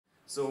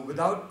So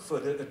without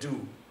further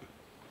ado,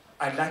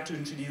 I'd like to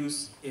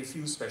introduce a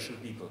few special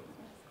people.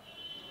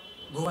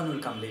 Bhuvan will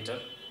come later,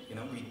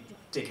 we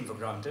take him for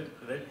granted,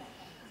 right?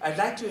 I'd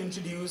like to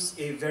introduce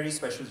a very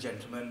special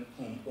gentleman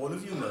whom all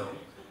of you know,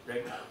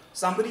 right?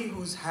 Somebody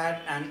who's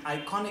had an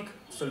iconic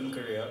film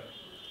career,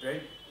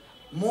 right?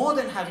 More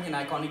than having an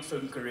iconic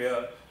film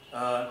career,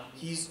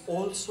 he's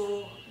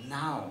also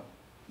now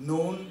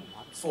known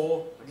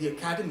for the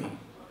Academy,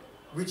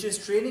 which is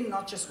training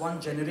not just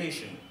one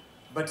generation,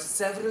 but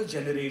several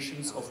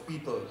generations of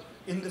people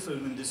in the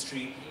film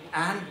industry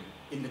and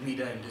in the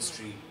media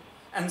industry.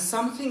 And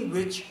something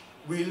which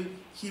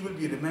he will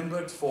be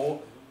remembered for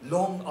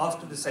long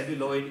after the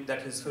celluloid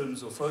that his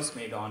films were first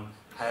made on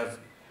have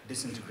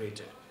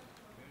disintegrated.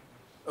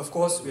 Of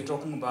course, we're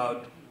talking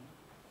about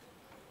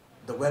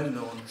the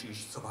well-known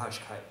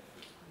Subhash Ghai.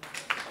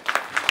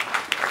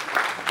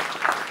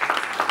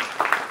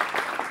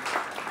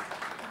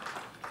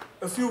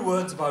 A few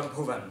words about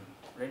Bhuvan,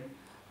 right?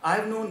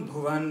 I've known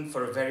Bhuvan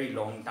for a very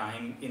long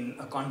time in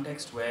a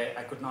context where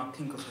I could not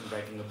think of him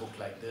writing a book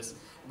like this.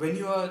 When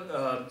you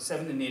are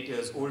 7 and 8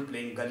 years old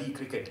playing gully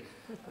cricket,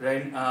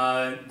 right,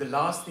 the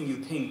last thing you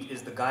think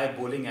is the guy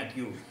bowling at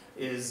you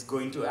is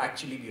going to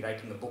actually be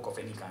writing a book of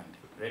any kind,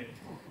 right?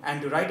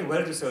 And to write a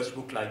well-researched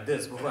book like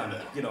this,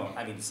 Bhuvan,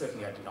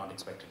 certainly I did not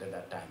expect it at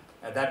that time.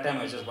 At that time,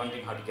 I was just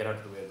wondering how to get out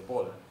of the way of the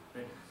ball,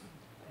 right?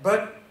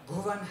 But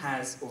Bhuvan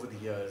has, over the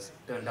years,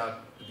 turned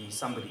out to be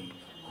somebody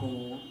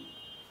who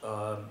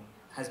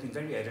has been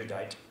very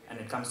erudite, and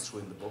it comes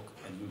through in the book,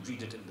 and you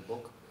read it in the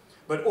book.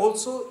 But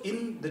also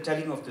in the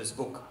telling of this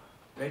book,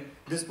 right?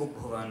 This book,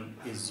 Bhuvan,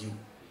 is you.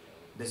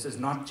 This is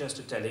not just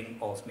a telling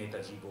of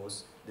Netaji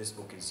Bose, this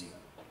book is you.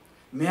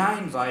 May I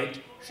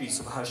invite Shri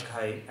Subhash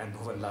Ghai and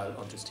Bhuvan Lall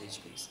onto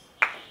stage, please.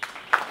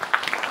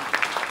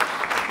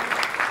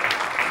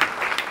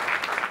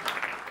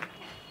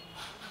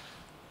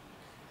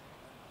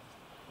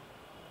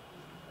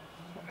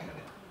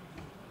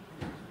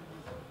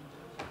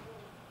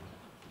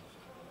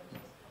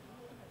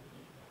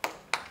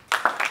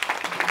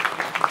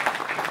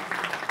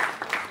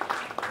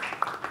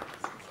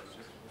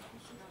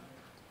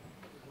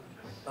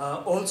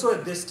 Also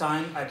at this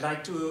time, I'd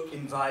like to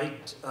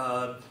invite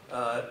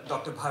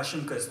Dr.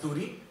 Bhashyam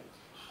Kasturi.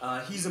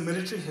 He's a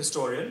military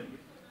historian,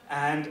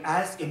 and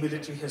as a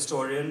military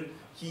historian,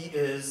 he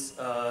is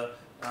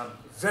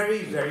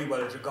very, very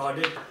well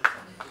regarded.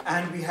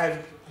 And we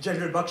have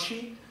General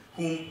Bakshi,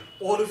 whom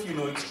all of you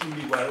know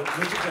extremely well,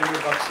 Major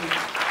General Bakshi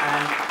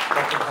and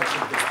Dr.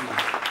 Bhashyam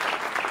Kasturi.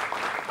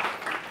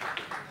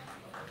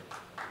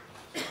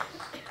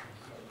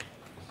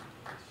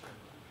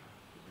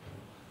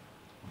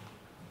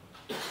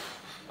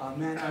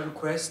 May I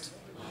request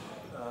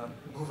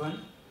Bhuvan?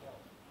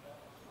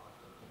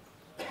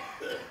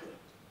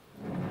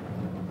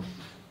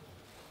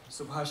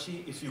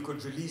 Subhashi, if you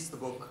could release the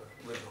book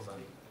with Bhuvan.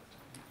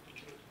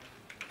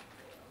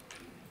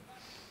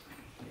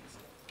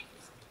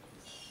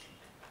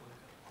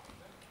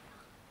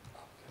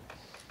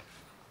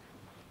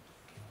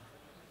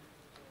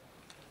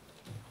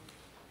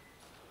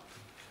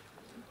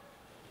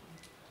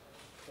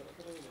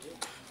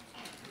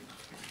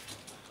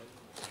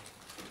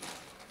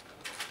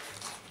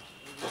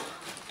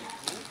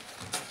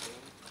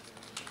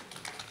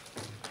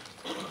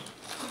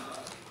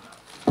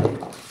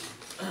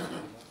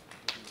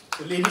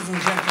 Ladies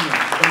and gentlemen,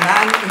 the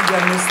man India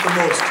missed the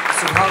most,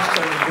 Subhash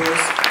Chandra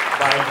Bose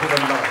by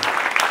Bhuvan Lall.